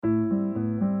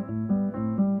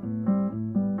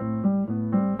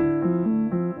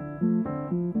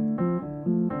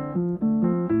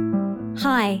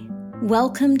Hi,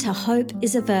 welcome to Hope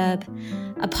is a Verb,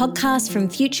 a podcast from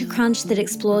Future Crunch that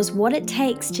explores what it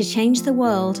takes to change the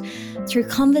world through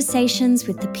conversations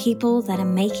with the people that are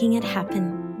making it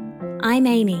happen. I'm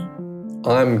Amy.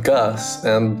 I'm Gus,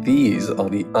 and these are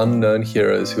the unknown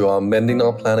heroes who are mending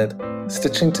our planet,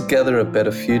 stitching together a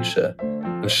better future,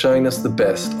 and showing us the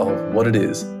best of what it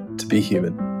is to be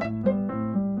human.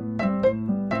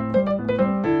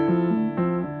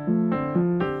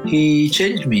 He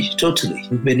changed me totally.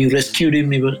 When you rescued him,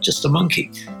 he was just a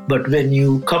monkey. But when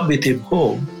you come with him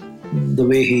home, the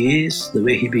way he is, the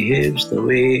way he behaves, the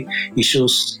way he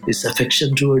shows his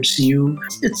affection towards you,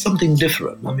 it's something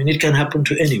different. I mean, it can happen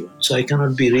to anyone. So I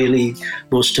cannot be really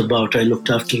boast about, I looked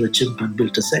after a chimp and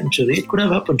built a sanctuary. It could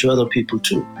have happened to other people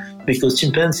too, because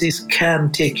chimpanzees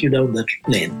can take you down that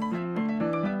lane.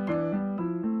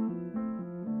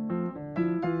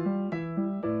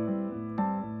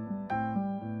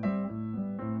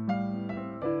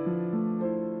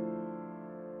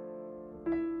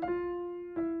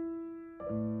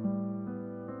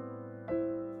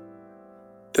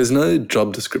 There's no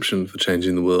job description for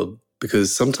changing the world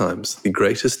because sometimes the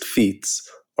greatest feats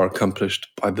are accomplished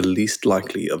by the least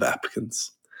likely of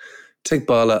applicants. Take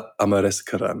Bala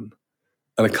Amarasekaran,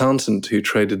 an accountant who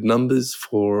traded numbers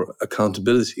for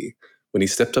accountability when he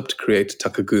stepped up to create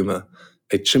Takaguma,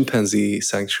 a chimpanzee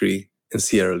sanctuary in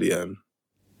Sierra Leone.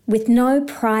 With no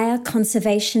prior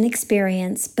conservation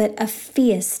experience but a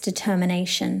fierce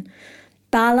determination,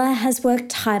 Bala has worked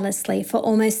tirelessly for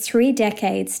almost 3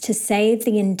 decades to save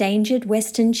the endangered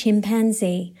Western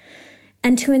chimpanzee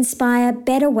and to inspire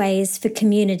better ways for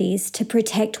communities to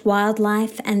protect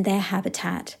wildlife and their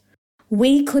habitat.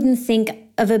 We couldn't think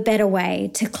of a better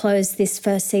way to close this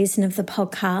first season of the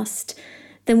podcast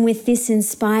than with this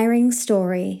inspiring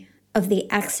story of the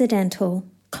accidental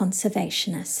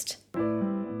conservationist.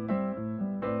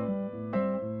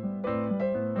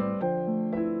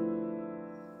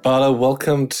 Bala,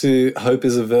 welcome to Hope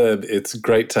is a Verb. It's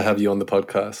great to have you on the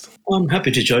podcast. I'm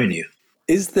happy to join you.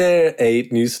 Is there a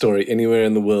news story anywhere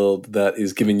in the world that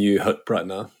is giving you hope right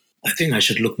now? I think I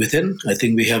should look within. I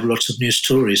think we have lots of news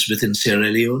stories within Sierra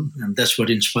Leone, and that's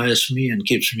what inspires me and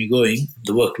keeps me going.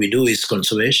 The work we do is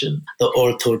conservation.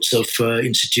 All sorts of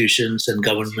institutions and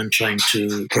government trying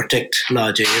to protect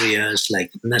large areas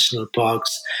like national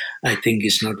parks, I think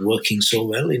is not working so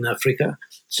well in Africa.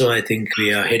 So I think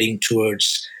we are heading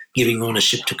towards giving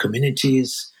ownership to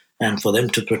communities and for them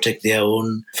to protect their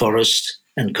own forest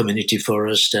and community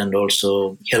forest and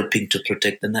also helping to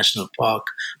protect the national park.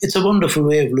 It's a wonderful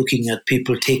way of looking at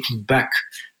people taking back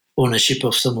ownership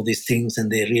of some of these things,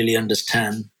 and they really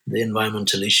understand the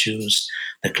environmental issues,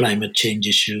 the climate change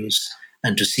issues,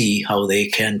 and to see how they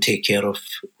can take care of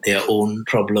their own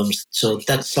problems. So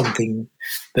that's something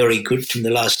very good in the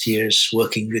last years,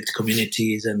 working with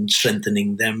communities and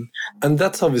strengthening them. And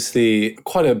that's obviously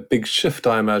quite a big shift,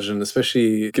 I imagine,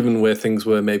 especially given where things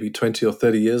were maybe 20 or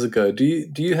 30 years ago. Do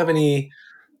you have any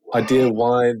idea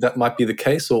why that might be the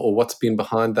case or what's been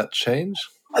behind that change?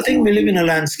 I think we live in a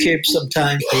landscape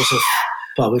sometimes because of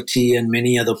poverty and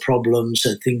many other problems.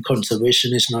 I think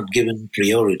conservation is not given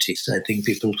priorities. I think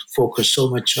people focus so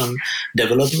much on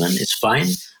development. It's fine,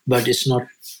 but it's not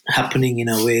happening in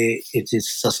a way it is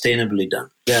sustainably done.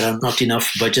 There are not enough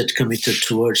budget committed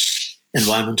towards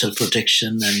environmental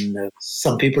protection, and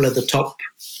some people at the top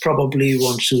probably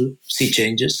want to see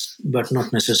changes, but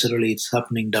not necessarily it's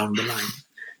happening down the line.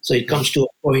 So it comes to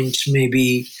a point,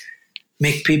 maybe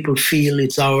make people feel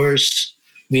it's ours.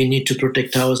 We need to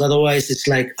protect ours. Otherwise, it's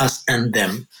like us and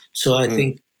them. So I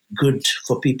think good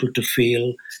for people to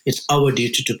feel it's our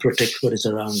duty to protect what is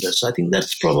around us. So I think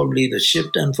that's probably the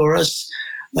shift. And for us,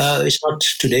 it's not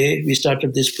today. We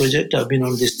started this project. I've been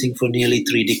on this thing for nearly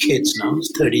 3 decades now.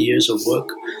 It's 30 years of work.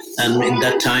 And in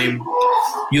that time,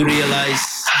 you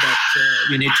realize that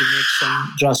you need to make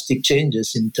some drastic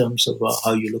changes in terms of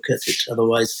how you look at it.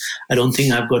 Otherwise, I don't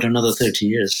think I've got another 30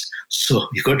 years. So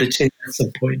you've got to change at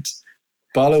some point.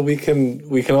 Bala, we can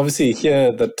obviously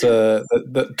hear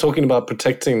that talking about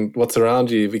protecting what's around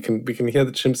you. We can hear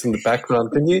the chimps in the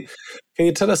background. Can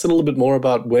you tell us a little bit more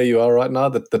about where you are right now?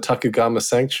 The Takaguma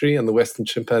Sanctuary and the Western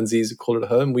chimpanzees who call it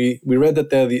home. We read that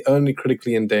they're the only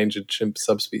critically endangered chimp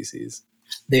subspecies.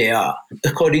 They are.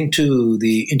 According to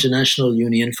the International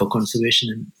Union for Conservation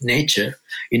in Nature,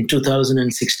 in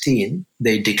 2016,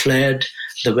 they declared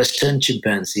the Western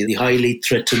chimpanzee the highly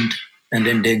threatened and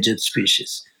endangered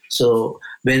species. So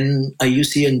when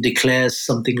IUCN declares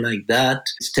something like that,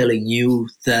 it's telling you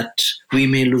that we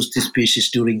may lose this species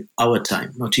during our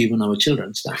time, not even our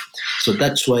children's time. So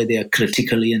that's why they are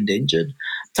critically endangered.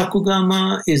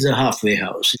 Takugama is a halfway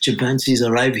house. Chimpanzees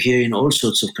arrive here in all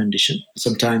sorts of conditions.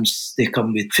 Sometimes they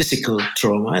come with physical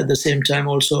trauma. At the same time,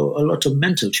 also a lot of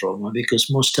mental trauma, because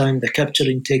most time the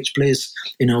capturing takes place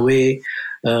in a way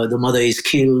the mother is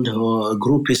killed or a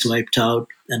group is wiped out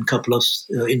and a couple of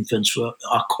infants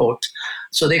are caught.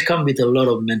 So they come with a lot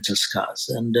of mental scars,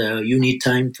 and you need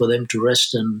time for them to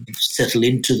rest and settle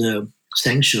into the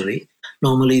sanctuary.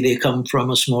 Normally they come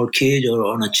from a small cage or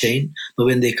on a chain, but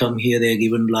when they come here, they're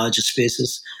given larger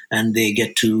spaces and they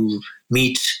get to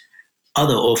meet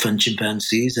other orphan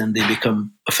chimpanzees and they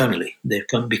become a family. They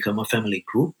become a family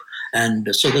group.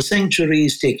 And so the sanctuary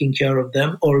is taking care of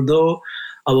them, although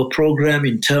our program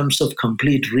in terms of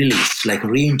complete release, like a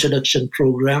reintroduction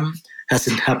program,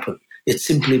 hasn't happened. It's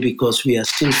simply because we are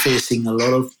still facing a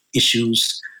lot of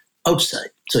issues outside.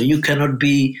 So you cannot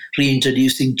be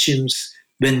reintroducing chimps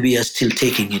when we are still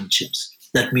taking in chimps.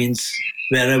 That means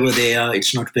wherever they are,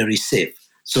 it's not very safe.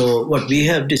 So what we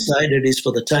have decided is,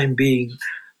 for the time being,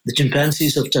 the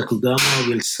chimpanzees of Takugama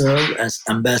will serve as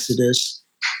ambassadors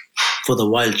for the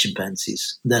wild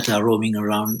chimpanzees that are roaming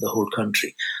around the whole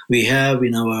country. We have,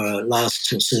 in our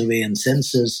last survey and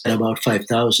census, about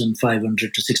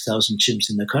 5,500 to 6,000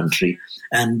 chimps in the country.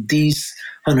 And these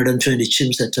 120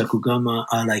 chimps at Takugama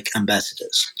are like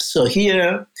ambassadors. So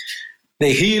here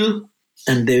they heal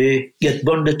and they get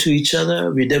bonded to each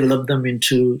other. We develop them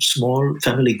into small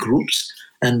family groups,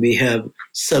 and we have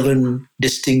 7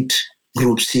 distinct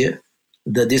groups here.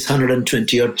 These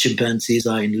 120 odd chimpanzees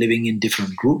are living in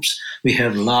different groups. We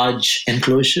have large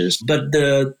enclosures, but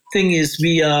the thing is,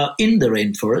 we are in the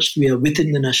rainforest. We are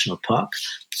within the national park.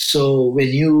 So when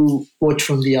you watch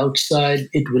from the outside,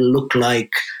 it will look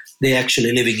like they're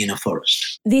actually living in a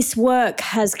forest. This work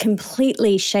has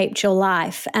completely shaped your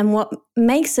life. And what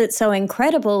makes it so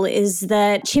incredible is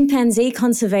that chimpanzee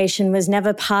conservation was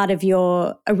never part of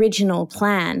your original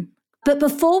plan. But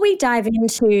before we dive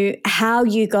into how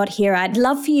you got here, I'd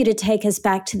love for you to take us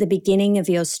back to the beginning of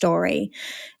your story,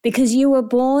 because you were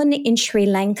born in Sri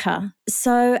Lanka.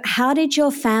 So how did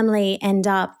your family end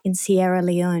up in Sierra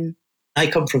Leone? I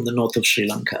come from the north of Sri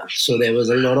Lanka, so there was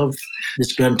a lot of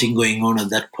disgrunting going on at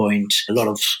that point. A lot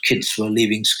of kids were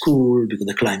leaving school because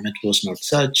the climate was not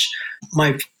such.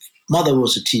 My mother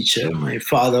was a teacher. My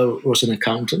father was an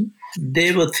accountant.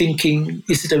 They were thinking,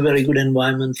 is it a very good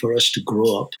environment for us to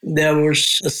grow up? There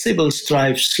was a civil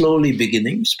strife slowly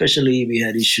beginning, especially we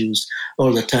had issues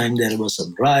all the time. There was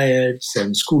some riots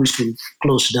and schools were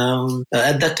closed down.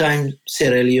 At that time,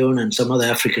 Sierra Leone and some other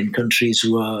African countries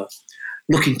were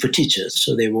looking for teachers,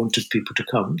 so they wanted people to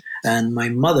come. And my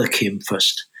mother came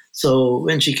first. So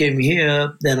when she came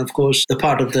here, then of course the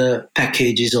part of the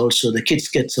package is also the kids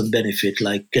get some benefit,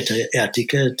 like get an air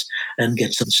ticket and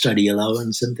get some study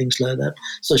allowance and things like that.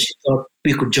 So she thought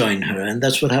we could join her, and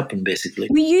that's what happened basically.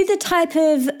 Were you the type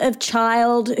of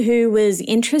child who was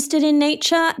interested in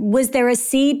nature? Was there a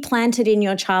seed planted in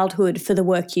your childhood for the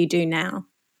work you do now?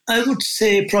 I would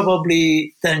say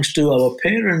probably thanks to our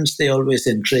parents, they always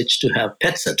encouraged to have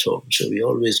pets at home. So we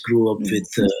always grew up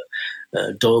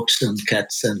with dogs and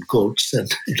cats and goats,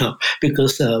 and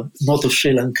because north of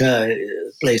Sri Lanka,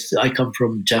 place I come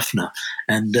from, Jaffna,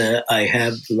 and I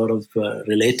have a lot of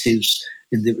relatives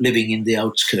living in the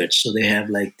outskirts. So they have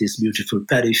like these beautiful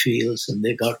paddy fields, and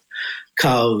they got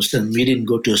cows, and we didn't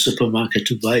go to a supermarket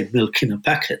to buy milk in a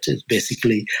packet. It's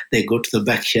basically they go to the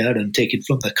backyard and take it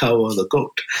from the cow or the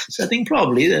goat. So I think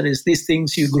probably that is these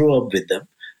things you grow up with them.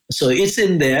 So it's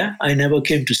in there. I never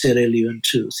came to Sierra Leone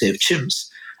to save chimps,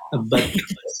 but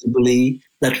possibly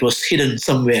that was hidden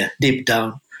somewhere deep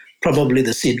down. Probably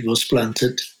the seed was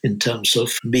planted in terms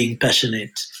of being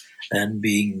passionate and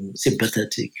being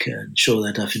sympathetic and show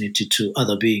that affinity to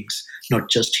other beings, not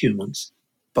just humans.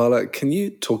 Bala, can you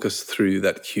talk us through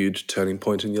that huge turning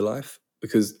point in your life?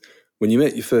 Because when you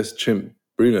met your first chimp,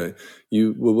 Bruno,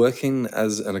 you were working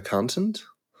as an accountant?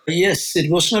 Yes, it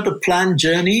was not a planned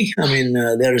journey. I mean,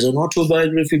 there is an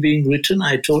autobiography being written.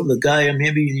 I told the guy,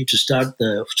 maybe you need to start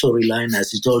the storyline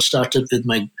as it all started with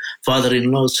my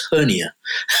father-in-law's hernia.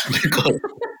 Because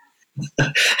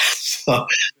so,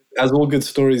 as all good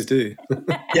stories do.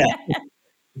 Yeah.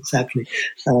 Exactly.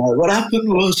 What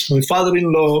happened was my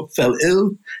father-in-law fell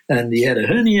ill and he had a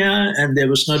hernia, and there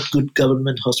was not good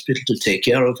government hospital to take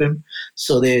care of him.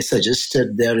 So they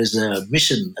suggested there is a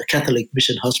Catholic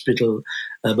mission hospital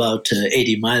about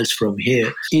 80 miles from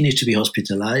here. He needs to be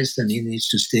hospitalized and he needs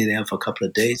to stay there for a couple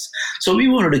of days. So we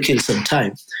wanted to kill some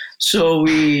time. So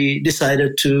we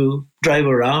decided to drive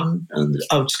around on the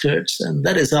outskirts, and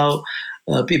that is how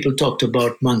people talked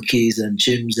about monkeys and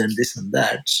chimps and this and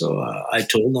that. So I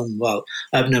told them, well,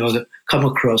 I've never come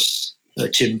across a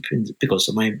chimp because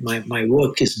my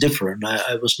work is different.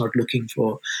 I was not looking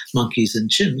for monkeys and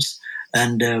chimps.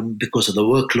 And because of the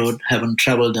workload, haven't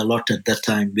traveled a lot at that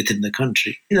time within the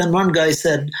country. Then one guy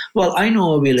said, well, I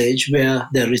know a village where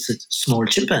there is a small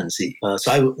chimpanzee.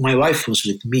 My wife was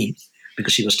with me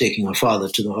because she was taking her father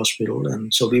to the hospital.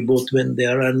 And so we both went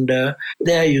there. And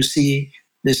there you see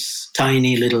this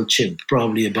tiny little chimp,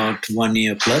 probably about 1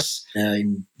 year plus,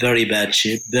 in very bad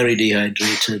shape, very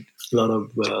dehydrated, a lot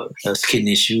of skin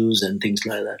issues and things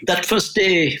like that. That first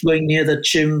day going near the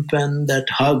chimp and that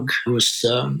hug was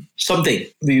something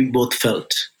we both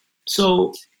felt.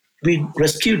 So we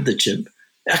rescued the chimp.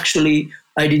 Actually,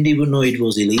 I didn't even know it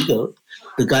was illegal.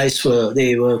 The guys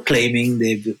were claiming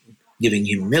they were giving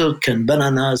him milk and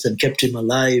bananas and kept him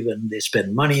alive, and they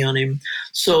spent money on him.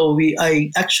 So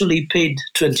I actually paid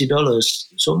 $20.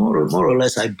 So more or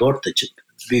less, I bought the chimp.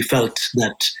 We felt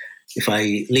that if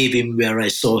I leave him where I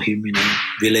saw him in a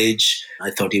village,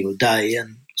 I thought he will die.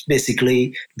 And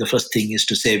basically, the first thing is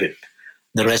to save him.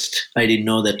 The rest, I didn't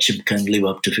know that chimp can live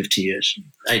up to 50 years.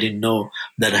 I didn't know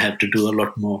that I have to do a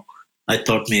lot more. I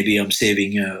thought maybe I'm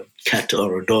saving a cat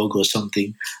or a dog or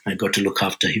something. I got to look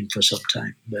after him for some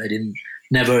time. But I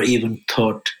never even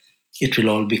thought it will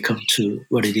all become to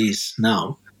what it is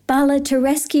now. Bala, to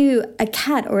rescue a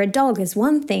cat or a dog is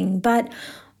one thing, but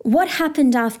what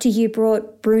happened after you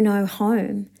brought Bruno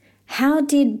home? How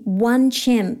did one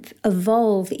chimp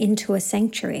evolve into a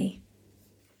sanctuary?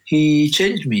 He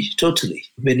changed me totally.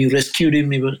 When you rescued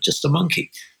him, he was just a monkey.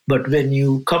 But when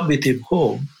you come with him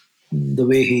home, the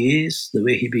way he is, the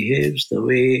way he behaves, the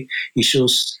way he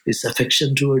shows his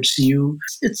affection towards you,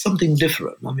 it's something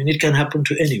different. I mean, it can happen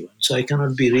to anyone. So I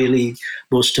cannot be really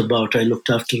boast about I looked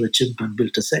after a chimp and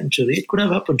built a sanctuary. It could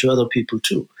have happened to other people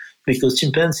too, because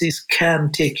chimpanzees can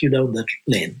take you down that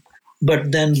lane.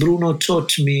 But then Bruno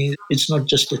taught me it's not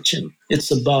just a chimp.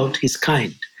 It's about his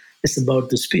kind. It's about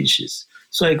the species.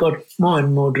 So I got more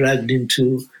and more dragged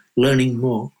into learning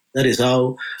more. That is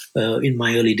how, in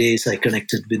my early days, I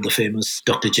connected with the famous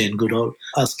Dr. Jane Goodall,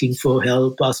 asking for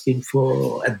help, asking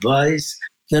for advice.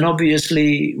 Then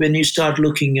obviously, when you start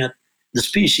looking at the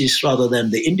species rather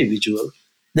than the individual,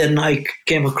 then I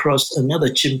came across another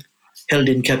chimp held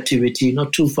in captivity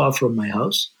not too far from my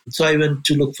house. So I went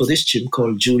to look for this chimp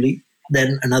called Julie,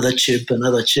 then another chimp,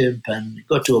 and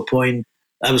got to a point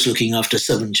I was looking after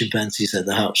 7 chimpanzees at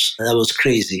the house. That was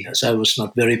crazy. So I was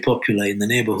not very popular in the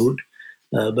neighborhood.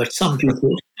 But some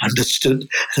people understood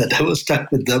that I was stuck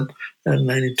with them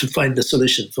and I need to find a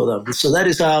solution for them. So that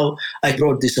is how I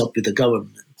brought this up with the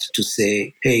government to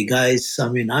say, hey, guys, I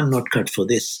mean, I'm not cut for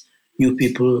this. You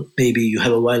people, maybe you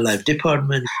have a wildlife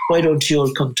department. Why don't you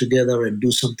all come together and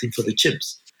do something for the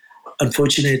chimps?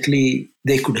 Unfortunately,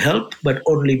 they could help, but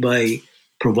only by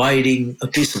providing a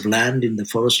piece of land in the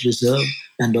forest reserve,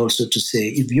 and also to say,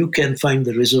 if you can find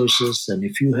the resources and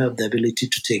if you have the ability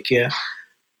to take care,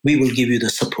 we will give you the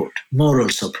support, moral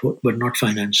support, but not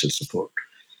financial support.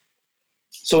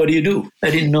 So what do? I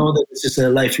didn't know that this is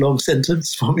a lifelong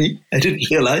sentence for me. I didn't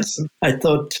realize. I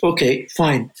thought, okay,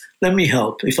 fine, let me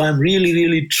help. If I'm really,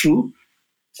 really true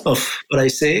of what I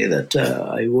say, that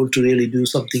I want to really do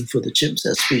something for the chimps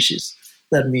as species,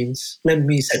 that means let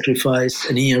me sacrifice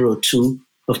an year or two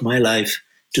of my life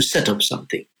to set up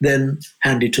something, then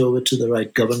hand it over to the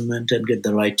right government and get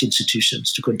the right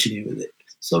institutions to continue with it.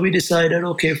 So we decided,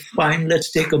 okay, fine,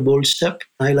 let's take a bold step.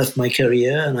 I left my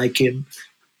career and I came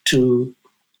to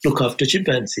look after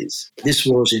chimpanzees. This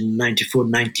was in 94,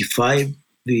 95.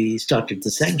 We started the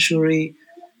sanctuary.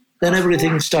 Then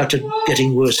everything started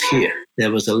getting worse here.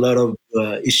 There was a lot of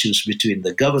issues between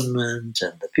the government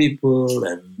and the people,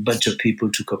 and a bunch of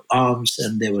people took up arms,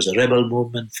 and there was a rebel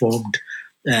movement formed,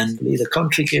 and the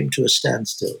country came to a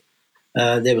standstill.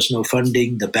 There was no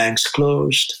funding, the banks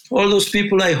closed. All those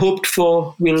people I hoped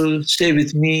for will stay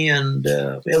with me, and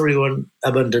everyone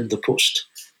abandoned the post.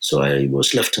 So I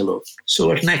was left alone. So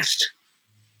what next?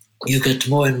 You get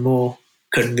more and more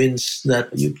convinced that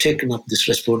you've taken up this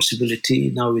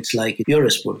responsibility. Now it's like your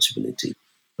responsibility.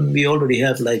 We already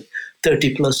have like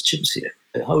 30 plus chimps here.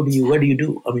 What do you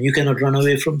do? I mean, you cannot run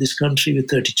away from this country with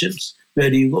 30 chimps.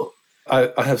 Where do you go?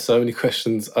 I have so many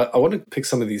questions. I want to pick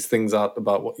some of these things out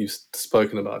about what you've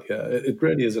spoken about here. It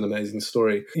really is an amazing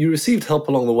story. You received help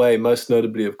along the way, most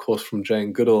notably, of course, from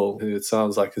Jane Goodall, who it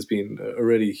sounds like has been a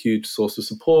really huge source of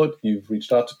support. You've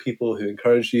reached out to people who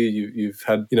encouraged you. You've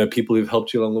had people who've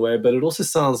helped you along the way. But it also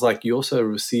sounds like you also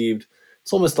received,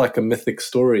 it's almost like a mythic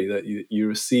story, that you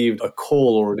received a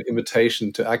call or an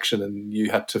invitation to action, and you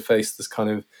had to face this kind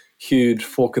of huge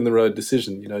fork in the road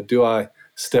decision. Do I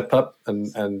step up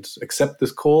and accept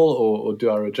this call, or do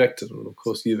I reject it? And of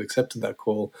course, you've accepted that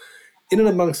call. in and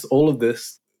amongst all of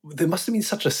this, there must have been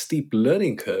such a steep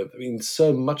learning curve. I mean,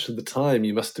 so much of the time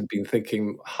you must have been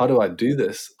thinking, how do I do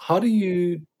this? How do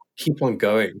you keep on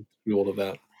going through all of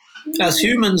that? As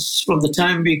humans, from the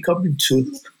time we come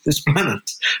into this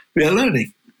planet, we are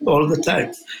learning all the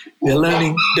time. We are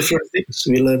learning different things.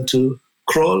 We learn to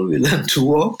crawl, we learn to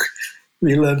walk,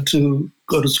 we learn to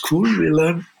go to school, we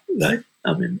learn, right?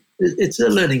 I mean, it's a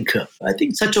learning curve. I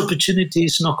think such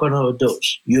opportunities knock on our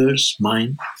doors, yours,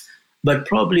 mine, but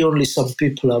probably only some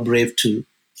people are brave to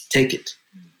take it.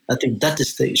 I think that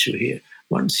is the issue here.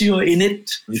 Once you're in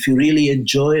it, if you really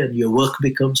enjoy and your work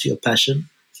becomes your passion,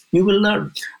 you will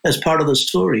learn. As part of the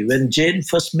story, when Jane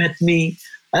first met me,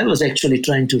 I was actually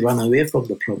trying to run away from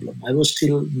the problem. I was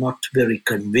still not very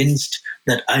convinced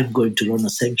that I'm going to run a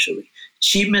sanctuary.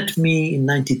 She met me in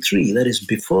 93, that is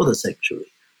before the sanctuary.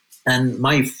 And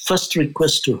my first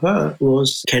request to her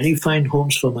was, can you find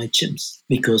homes for my chimps?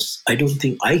 Because I don't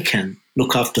think I can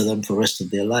look after them for the rest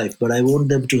of their life, but I want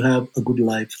them to have a good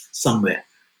life somewhere.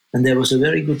 And there was a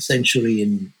very good sanctuary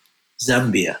in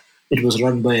Zambia. It was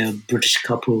run by a British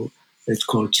couple. It's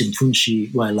called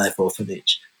Chimfunshi Wildlife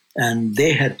Orphanage. And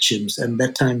they had chimps. And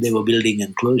that time they were building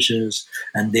enclosures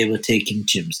and they were taking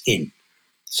chimps in.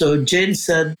 So Jane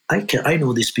said, I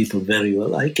know these people very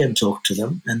well. I can talk to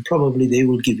them and probably they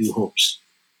will give you homes.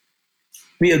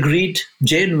 We agreed.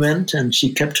 Jane went and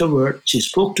she kept her word. She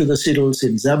spoke to the Cyrils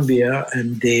in Zambia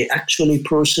and they actually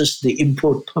processed the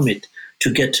import permit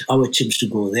to get our chimps to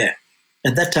go there.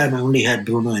 At that time, I only had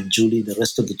Bruno and Julie. The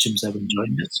rest of the chimps haven't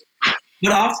joined us.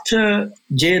 But after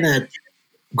Jane had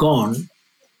gone,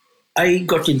 I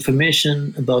got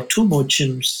information about 2 more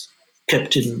chimps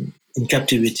kept in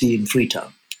captivity in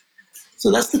Freetown. So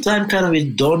that's the time kind of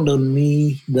it dawned on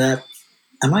me that,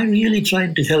 am I really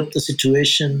trying to help the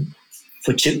situation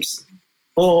for chimps?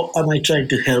 Or am I trying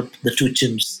to help the 2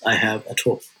 chimps I have at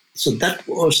home? So that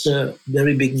was a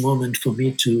very big moment for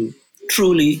me to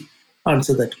truly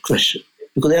answer that question.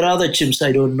 Because there are other chimps,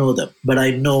 I don't know them, but I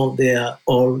know they are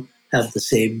all have the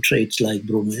same traits like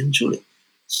Bruno and Julie.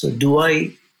 So do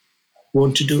I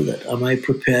want to do that? Am I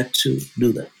prepared to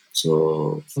do that?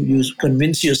 So you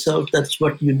convince yourself that's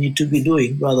what you need to be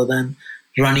doing rather than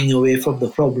running away from the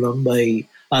problem by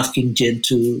asking Jen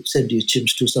to send your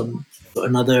chimps to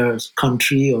another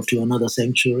country or to another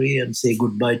sanctuary and say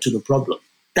goodbye to the problem.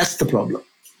 That's the problem.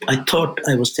 I thought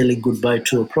I was telling goodbye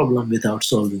to a problem without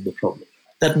solving the problem.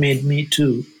 That made me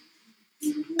to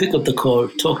pick up the call,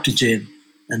 talk to Jane,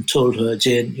 and told her,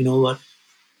 Jane, you know what?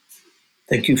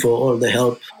 Thank you for all the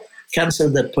help. Cancel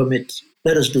that permit.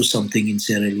 Let us do something in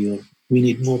Sierra Leone. We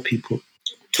need more people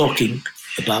talking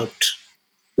about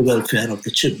the welfare of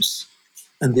the chimps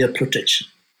and their protection.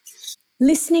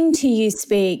 Listening to you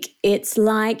speak, it's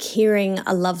like hearing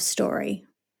a love story.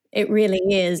 It really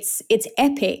is. It's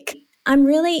epic. I'm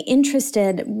really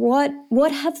interested. What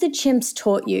have the chimps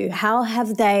taught you? How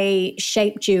have they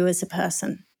shaped you as a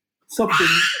person?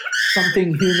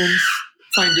 Something humans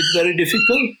find it very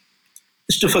difficult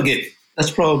is to forgive.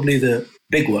 That's probably the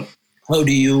big one. How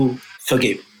do you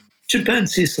forgive?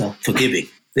 Chimpanzees are forgiving.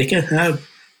 They can have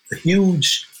a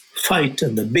huge fight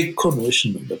and a big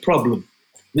commotion and the problem.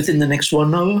 Within the next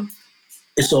 1 hour,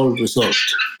 it's all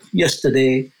resolved.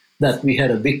 Yesterday, that we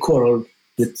had a big quarrel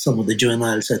with some of the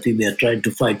juveniles. I think they are trying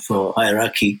to fight for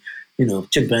hierarchy. You know,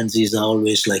 chimpanzees are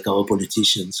always like our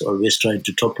politicians, always trying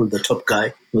to topple the top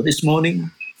guy. Well, this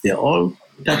morning, they all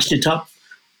patched it up.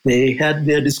 They had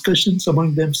their discussions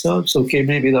among themselves. Okay,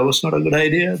 maybe that was not a good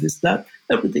idea, this, that.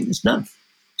 Everything is done.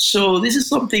 So this is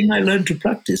something I learned to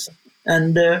practice.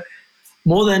 And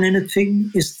more than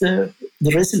anything is the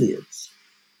resilience.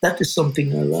 That is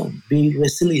something I learned. Be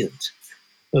resilient.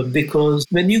 Because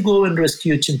when you go and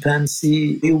rescue a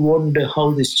chimpanzee, you wonder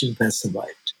how this chimpanzee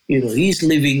survived. You know, he's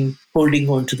living, holding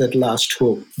on to that last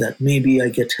hope that maybe I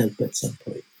get help at some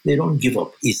point. They don't give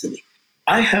up easily.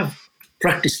 I have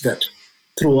practiced that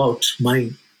throughout my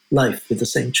life with the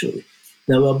sanctuary.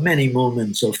 There were many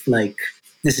moments of like,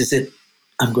 this is it,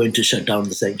 I'm going to shut down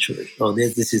the sanctuary. Or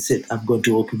this is it, I'm going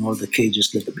to open all the cages.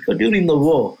 Because during the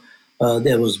war,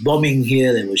 there was bombing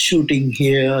here, there was shooting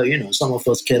here. You know, some of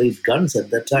us carried guns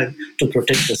at that time to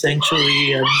protect the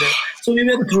sanctuary. And so we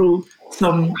went through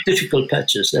some difficult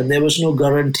patches. And there was no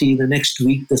guarantee the next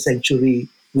week the sanctuary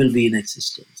will be in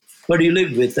existence. What you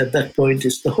live with at that point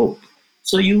is the hope.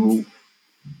 So you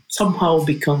somehow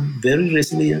become very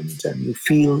resilient and you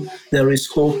feel there is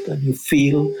hope and you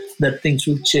feel that things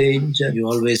will change and you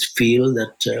always feel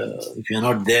that if you're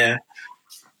not there,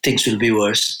 things will be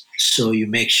worse. So you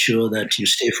make sure that you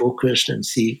stay focused and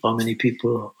see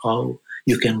how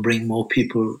you can bring more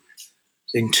people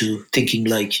into thinking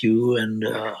like you, and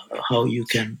how you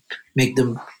can make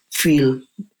them feel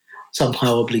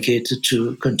somehow obligated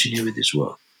to continue with this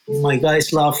work. My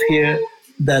guys laugh here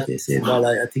that they say, well,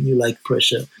 I think you like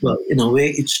pressure. Well, in a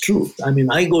way, it's true. I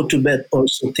mean, I go to bed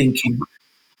also thinking,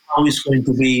 how is going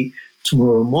to be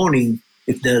tomorrow morning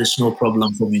if there is no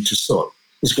problem for me to solve?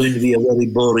 It's going to be a very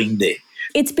boring day.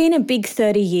 It's been a big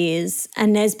 30 years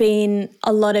and there's been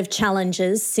a lot of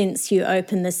challenges since you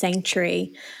opened the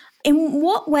sanctuary. In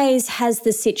what ways has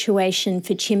the situation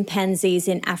for chimpanzees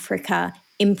in Africa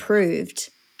improved?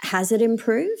 Has it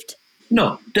improved?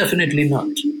 No, definitely not.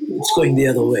 It's going the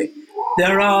other way.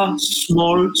 There are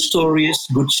small stories,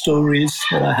 good stories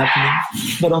that are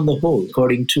happening, but on the whole,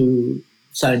 according to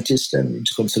scientists and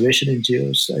conservation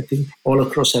NGOs, I think all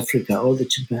across Africa, all the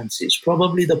chimpanzees,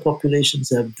 probably the populations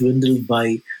have dwindled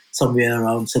by somewhere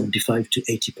around 75 to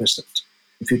 80%.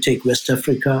 If you take West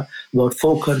Africa, about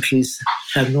 4 countries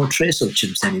have no trace of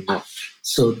chimps anymore.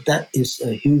 So that is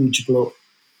a huge blow.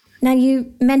 Now,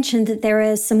 you mentioned that there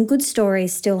are some good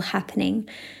stories still happening.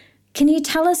 Can you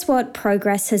tell us what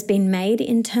progress has been made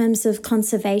in terms of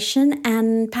conservation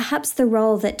and perhaps the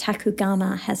role that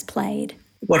Takugama has played?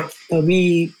 What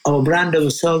our brand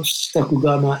ourselves,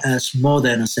 Takugama, as more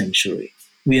than a sanctuary.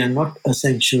 We are not a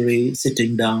sanctuary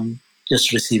sitting down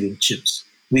just receiving chimps.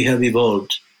 We have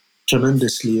evolved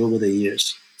tremendously over the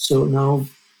years. So now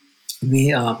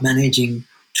we are managing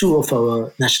 2 of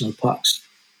our national parks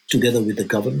together with the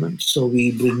government. So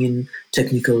we bring in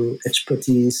technical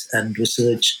expertise and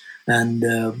research and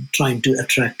trying to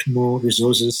attract more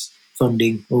resources,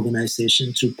 funding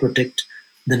organizations to protect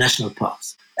the national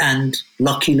parks. And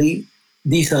luckily,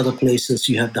 these are the places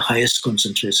you have the highest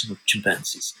concentration of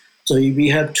chimpanzees. So we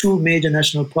have 2 major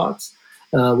national parks.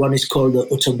 One is called the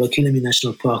Otambakilimi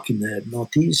National Park in the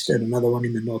northeast, and another one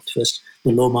in the northwest,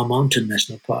 the Loma Mountain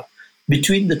National Park.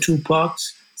 Between the 2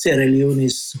 parks, Sierra Leone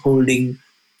is holding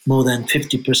more than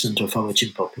 50% of our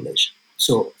chimp population.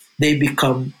 So they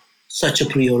become such a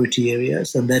priority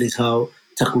areas, and that is how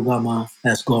Takugama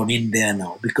has gone in there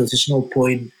now, because there's no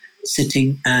point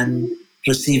sitting and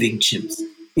receiving chimps.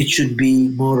 It should be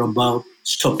more about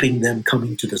stopping them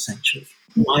coming to the sanctuary.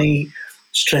 My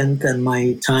strength and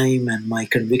my time and my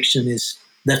conviction is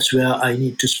that's where I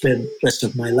need to spend the rest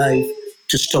of my life,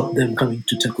 to stop them coming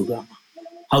to Takugama.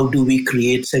 How do we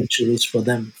create sanctuaries for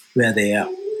them where they are?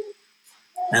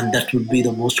 And that would be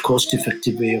the most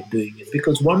cost-effective way of doing it.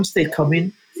 Because once they come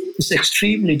in, it's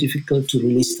extremely difficult to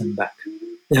release them back.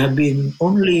 There have been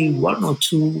only 1 or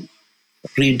 2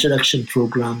 reintroduction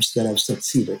programs that have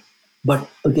succeeded, but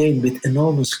again with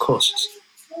enormous costs.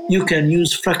 You can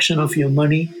use fraction of your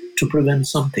money to prevent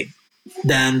something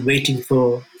than waiting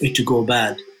for it to go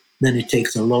bad. Then it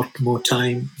takes a lot more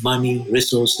time, money,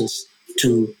 resources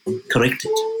to correct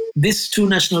it. These 2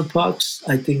 national parks,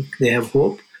 I think they have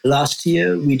hope. Last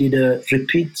year, we did a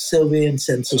repeat survey and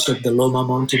census of the Loma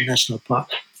Mountain National Park.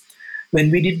 When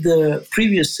we did the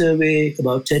previous survey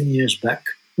about 10 years back,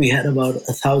 we had about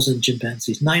 1,000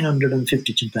 chimpanzees,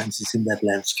 950 chimpanzees in that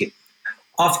landscape.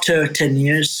 After 10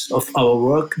 years of our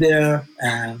work there,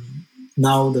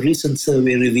 now the recent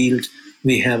survey revealed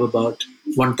we have about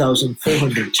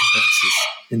 1,400 chimpanzees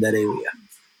in that area.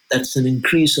 That's an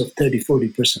increase of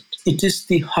 30-40%. It is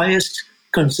the highest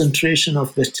concentration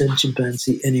of Western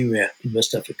chimpanzee anywhere in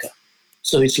West Africa.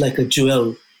 So it's like a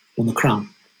jewel on the crown.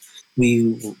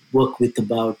 We work with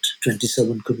about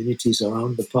 27 communities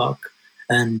around the park.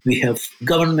 And we have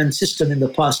government system in the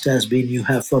past has been you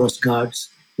have forest guards,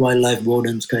 wildlife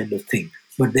wardens kind of thing,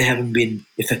 but they haven't been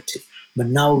effective. But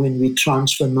now when we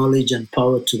transfer knowledge and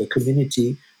power to the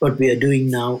community, what we are doing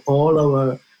now, all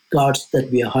our guards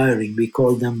that we are hiring, we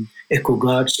call them eco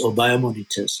guards or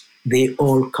biomonitors. They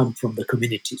all come from the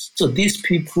communities. So these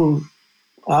people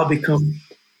are become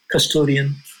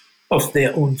custodian of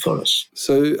their own forest.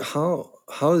 So how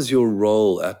has your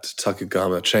role at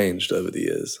Takugama changed over the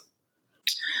years?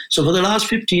 So for the last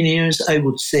 15 years, I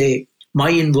would say my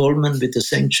involvement with the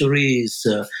sanctuary is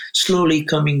slowly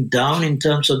coming down in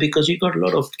terms of, because you've got a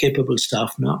lot of capable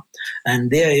staff now,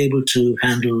 and they are able to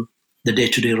handle the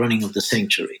day-to-day running of the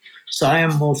sanctuary. So I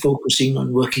am more focusing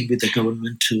on working with the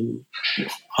government to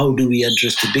how do we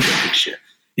address the bigger picture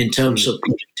in terms of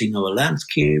protecting our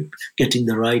landscape, getting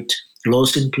the right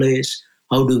laws in place.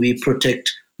 How do we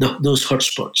protect those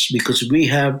hotspots? Because we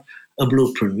have a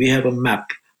blueprint, we have a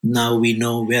map. Now we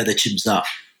know where the chimps are.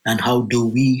 And how do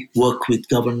we work with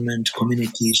government,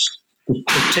 communities to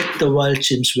protect the wild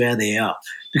chimps where they are?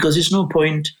 Because there's no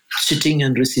point sitting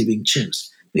and receiving chimps.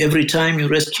 Every time you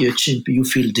rescue a chimp, you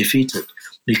feel defeated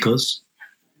because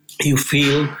you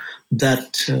feel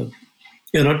that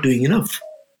you're not doing enough.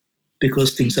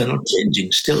 because things are not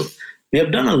changing. Still, we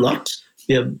have done a lot.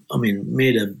 We have,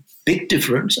 made a big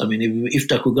difference. If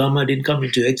Takugama didn't come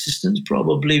into existence,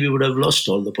 probably we would have lost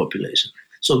all the population.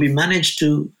 So we managed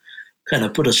to kind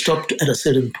of put a stop at a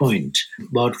certain point.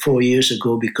 About 4 years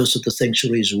ago, because of the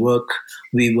sanctuary's work,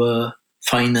 we were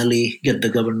finally get the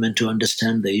government to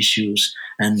understand the issues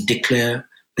and declare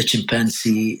the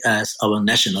chimpanzee as our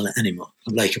national animal,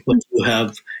 like what you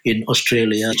have in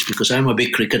Australia. Because I'm a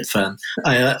big cricket fan,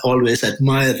 I always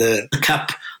admire the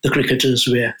cap the cricketers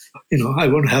wear. I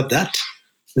want to have that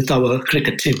with our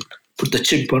cricket team, put the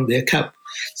chimp on their cap.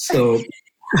 So,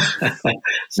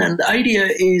 and the idea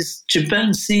is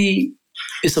chimpanzee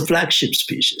is a flagship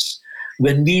species.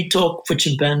 When we talk for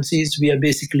chimpanzees, we are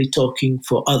basically talking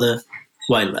for other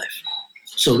wildlife.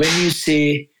 So when you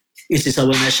say it is our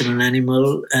national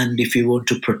animal, and if you want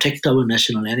to protect our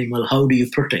national animal, how do you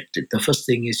protect it? The first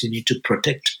thing is you need to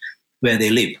protect where they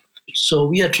live. So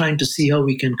we are trying to see how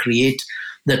we can create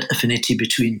that affinity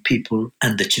between people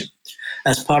and the chimp.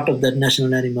 As part of that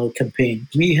national animal campaign,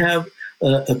 we have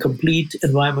a complete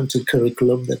environmental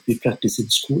curriculum that we practice in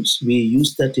schools. We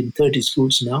use that in 30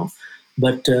 schools now.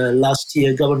 But last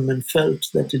year, government felt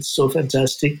that it's so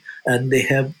fantastic, and they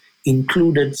have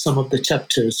included some of the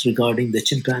chapters regarding the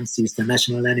chimpanzees, the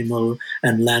national animal,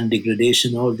 and land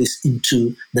degradation, all this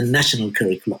into the national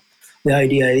curriculum. The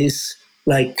idea is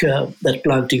like that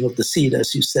planting of the seed,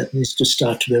 as you said, needs to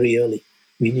start very early.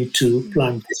 We need to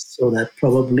plant this so that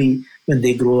probably when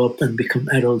they grow up and become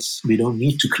adults, we don't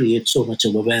need to create so much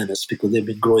of awareness because they've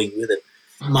been growing with it.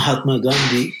 Mahatma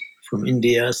Gandhi from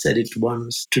India said it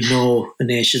once, to know a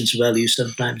nation's value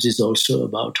sometimes is also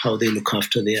about how they look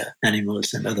after their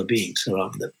animals and other beings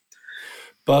around them.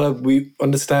 Bala, we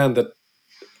understand that,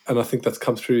 and I think that's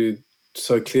come through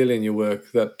so clearly in your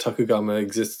work, that Takugama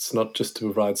exists not just to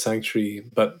provide sanctuary,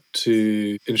 but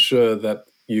to ensure that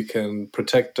you can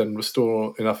protect and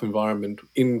restore enough environment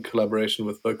in collaboration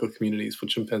with local communities for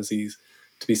chimpanzees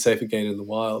to be safe again in the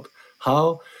wild.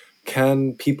 How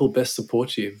can people best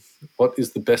support you? What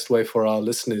is the best way for our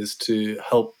listeners to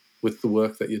help with the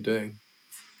work that you're doing?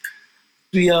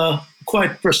 We are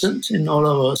quite present in all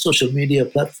our social media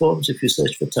platforms. If you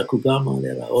search for Takugama,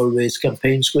 there are always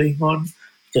campaigns going on.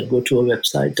 You can go to our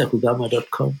website,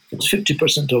 takugama.com.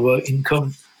 50% of our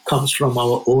income comes from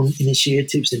our own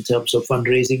initiatives in terms of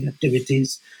fundraising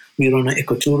activities. We run an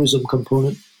ecotourism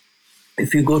component.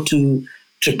 If you go to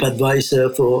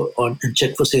TripAdvisor and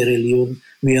check for Sierra Leone,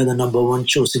 we are the number one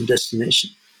chosen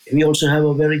destination. We also have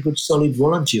a very good, solid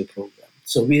volunteer program.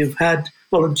 So we have had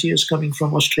volunteers coming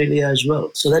from Australia as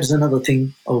well. So that's another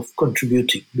thing of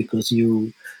contributing, because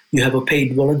you have a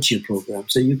paid volunteer program.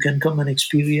 So you can come and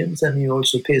experience, and you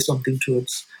also pay something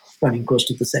towards running cost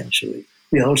of the sanctuary.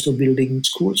 We are also building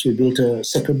schools. We built a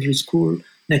secondary school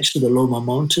next to the Loma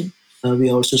Mountain. We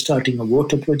are also starting a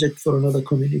water project for another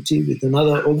community with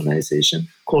another organization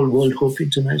called World Hope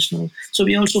International. So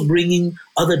we are also bringing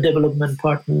other development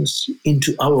partners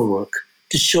into our work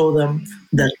to show them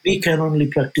that we can only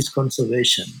practice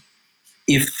conservation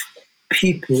if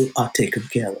people are taken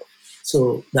care of.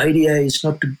 So the idea is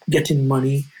not to get in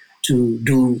money to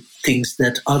do things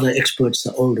that other experts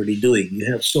are already doing.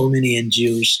 You have so many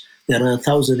NGOs. There are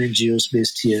 1,000 NGOs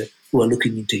based here who are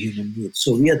looking into human needs.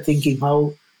 So we are thinking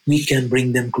how we can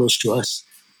bring them close to us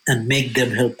and make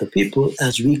them help the people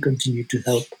as we continue to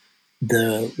help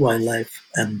the wildlife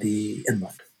and the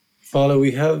environment. Bala,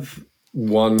 we have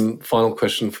one final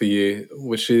question for you,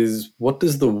 which is, what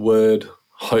does the word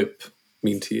hope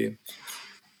mean to you?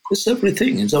 It's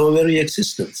everything. It's our very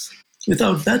existence.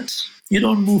 Without that, you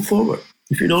don't move forward.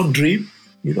 If you don't dream,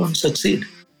 you don't succeed.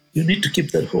 You need to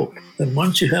keep that hope. And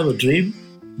once you have a dream,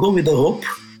 go with the hope.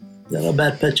 There are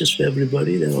bad patches for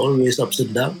everybody. There are always ups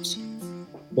and downs.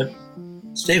 But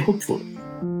stay hopeful.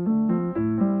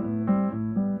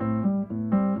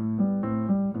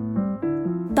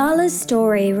 Bala's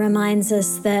story reminds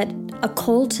us that a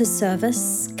call to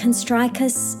service can strike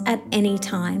us at any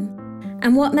time.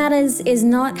 And what matters is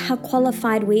not how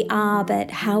qualified we are,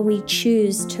 but how we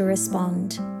choose to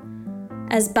respond.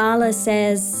 As Bala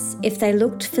says, if they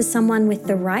looked for someone with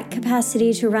the right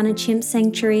capacity to run a chimp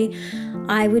sanctuary,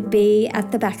 I would be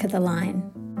at the back of the line.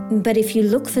 But if you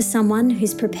look for someone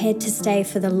who's prepared to stay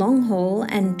for the long haul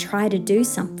and try to do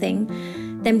something,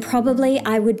 then probably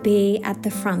I would be at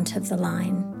the front of the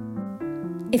line.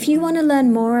 If you want to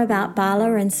learn more about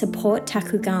Bala and support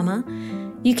Takugama,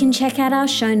 you can check out our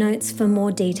show notes for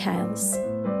more details.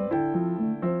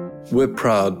 We're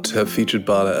proud to have featured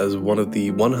Bala as one of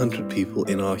the 100 people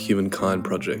in our Humankind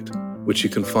project, which you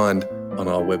can find on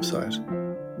our website.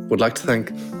 We'd like to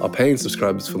thank our paying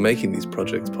subscribers for making these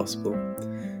projects possible.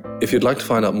 If you'd like to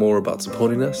find out more about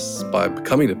supporting us by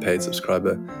becoming a paid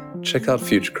subscriber, check out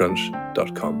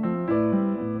futurecrunch.com.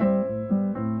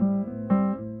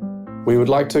 We would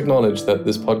like to acknowledge that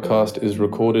this podcast is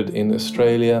recorded in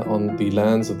Australia on the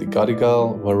lands of the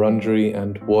Gadigal, Wurundjeri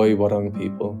and Woi Wurrung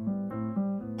people.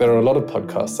 There are a lot of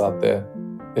podcasts out there.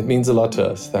 It means a lot to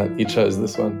us that you chose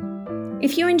this one.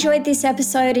 If you enjoyed this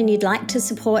episode and you'd like to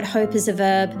support Hope as a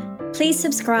Verb, please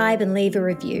subscribe and leave a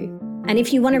review. And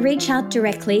if you want to reach out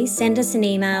directly, send us an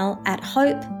email at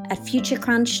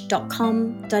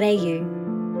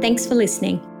hope@futurecrunch.com.au. Thanks for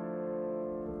listening.